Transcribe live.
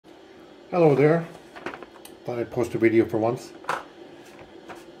Hello there. Thought I'd post a video for once.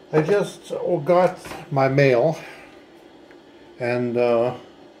 I just got my mail and got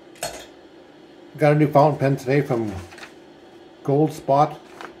a new fountain pen today from Gold Spot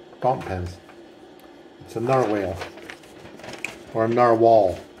Fountain Pens. It's a narwhal or a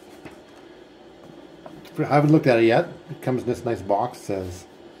narwhal. I haven't looked at it yet. It comes in this nice box. It says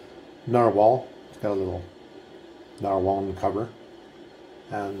narwhal. It's got a little narwhal on the cover.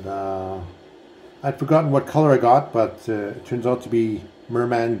 And I'd forgotten what color I got, but it turns out to be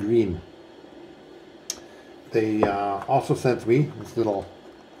merman green. They also sent me this little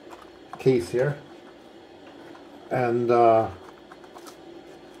case here, and I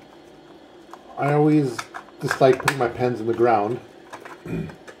always dislike putting my pens in the ground.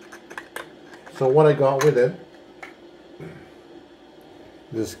 So what I got with it,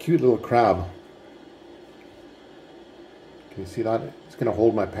 this cute little crab. Can you see that? It's going to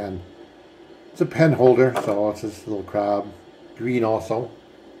hold my pen. It's a pen holder, so it's this little crab. Green also.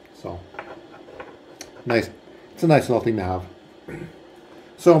 So, nice. It's a nice little thing to have.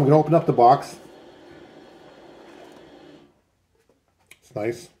 So I'm going to open up the box. It's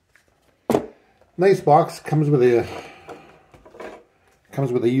nice. Nice box. Comes with a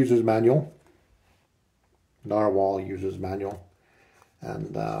user's manual. Narwhal user's manual.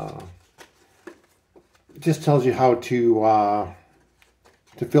 And it just tells you how to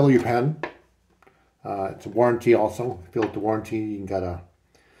fill your pen. It's a warranty also. Fill out the warranty. You can get a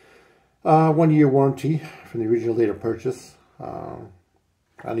 1-year warranty from the original date of purchase, and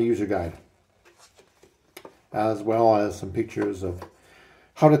a user guide, as well as some pictures of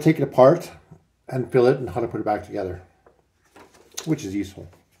how to take it apart and fill it and how to put it back together, which is useful.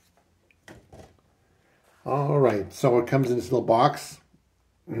 Alright, so it comes in this little box.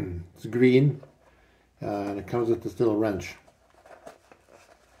 It's green. And it comes with this little wrench.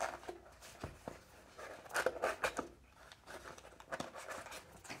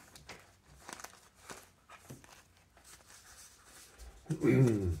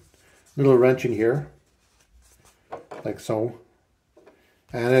 Little wrench in here, like so.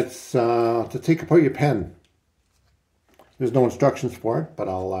 And it's to take apart your pen. There's no instructions for it, but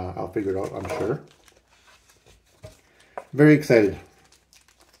I'll figure it out, I'm sure. Very excited.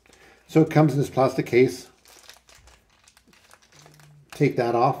 So it comes in this plastic case. Take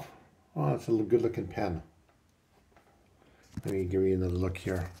that off. Oh, that's a good looking pen. Let me give you another look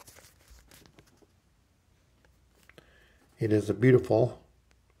here. It is a beautiful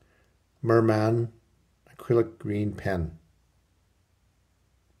merman acrylic green pen.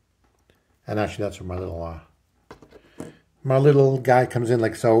 And actually that's where my little guy comes in,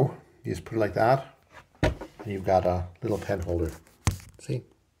 like so. You just put it like that. And you've got a little pen holder. See?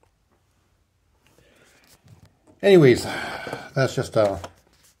 Anyways, that's just a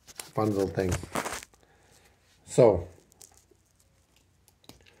fun little thing. So,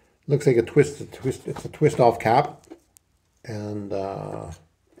 looks like it's a twist off cap, and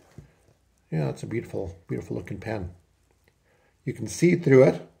yeah, it's a beautiful looking pen. You can see through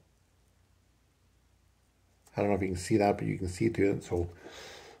it. I don't know if you can see that, but you can see through it. So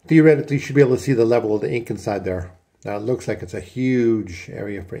theoretically, you should be able to see the level of the ink inside there. Now it looks like it's a huge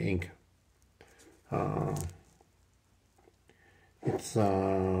area for ink. It's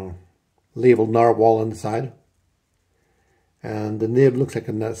labeled narwhal on the side, and the nib looks like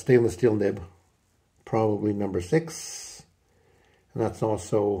a stainless steel nib, probably number 6, and that's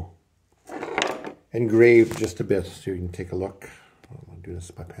also engraved just a bit, so you can take a look. I'll do this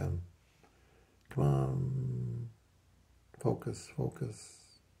with my pen. Come on, focus.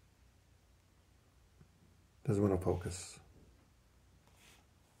 Doesn't want to focus.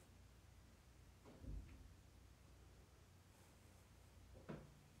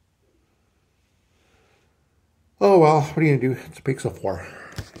 Oh well, what are you going to do? It's a Pixel 4.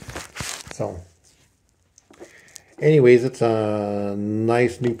 So, anyways, it's a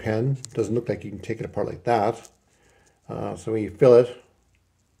nice new pen. Doesn't look like you can take it apart like that. So when you fill it,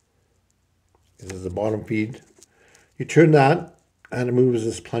 this is the bottom feed. You turn that, and it moves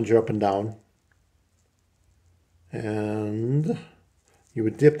this plunger up and down. And you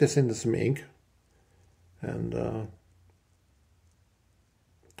would dip this into some ink and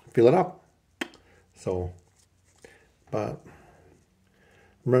fill it up. So, but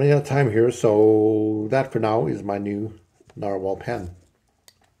I'm running out of time here, so that for now is my new narwhal pen.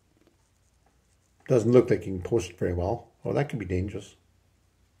 Doesn't look like you can post it very well. Oh, that could be dangerous.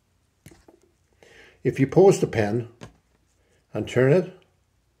 If you post a pen and turn it,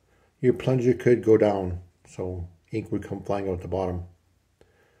 your plunger could go down, so ink would come flying out the bottom.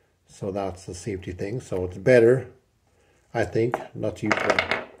 So that's a safety thing. So it's better, I think, not to use one.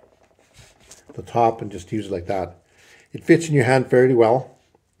 the top and just use it like that. It fits in your hand fairly well.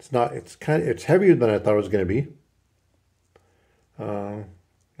 It's heavier than I thought it was going to be. And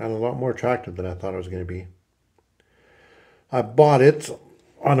a lot more attractive than I thought it was going to be. I bought it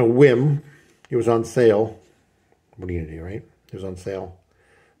on a whim. It was on sale. What are you going to do, right? It was on sale.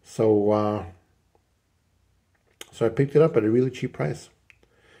 So I picked it up at a really cheap price.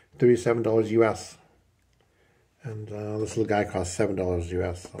 $37 US. And this little guy costs $7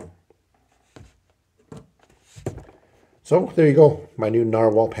 US. So there you go. My new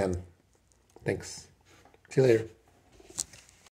narwhal pen. Thanks. See you later.